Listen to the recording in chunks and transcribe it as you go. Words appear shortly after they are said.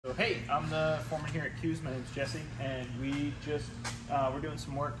Hey, I'm the foreman here at Q's. My name's Jesse, and we're doing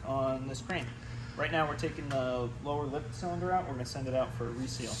some work on this crane. Right now we're taking the lower lift cylinder out. We're going to send it out for a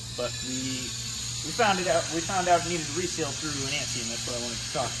reseal, but we found out it needed a reseal through an ANSI, and that's what I wanted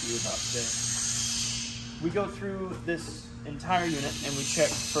to talk to you about today. We go through this entire unit and we check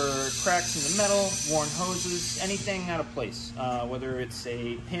for cracks in the metal, worn hoses, anything out of place. Whether it's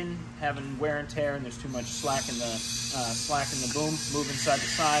a pin having wear and tear and there's too much slack in the boom, moving side to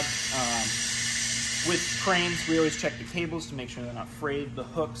side. With cranes, we always check the cables to make sure they're not frayed, the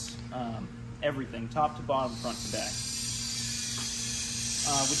hooks, everything, top to bottom, front to back.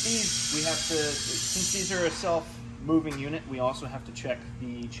 With these, we have to, since these are a self-moving unit, we also have to check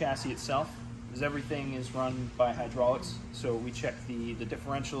the chassis itself, because everything is run by hydraulics. So we check the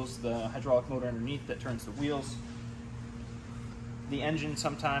differentials, the hydraulic motor underneath that turns the wheels, the engine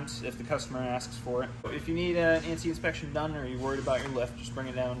sometimes if the customer asks for it. If you need an ANSI inspection done or you're worried about your lift, just bring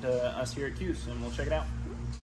it down to us here at Q's and we'll check it out.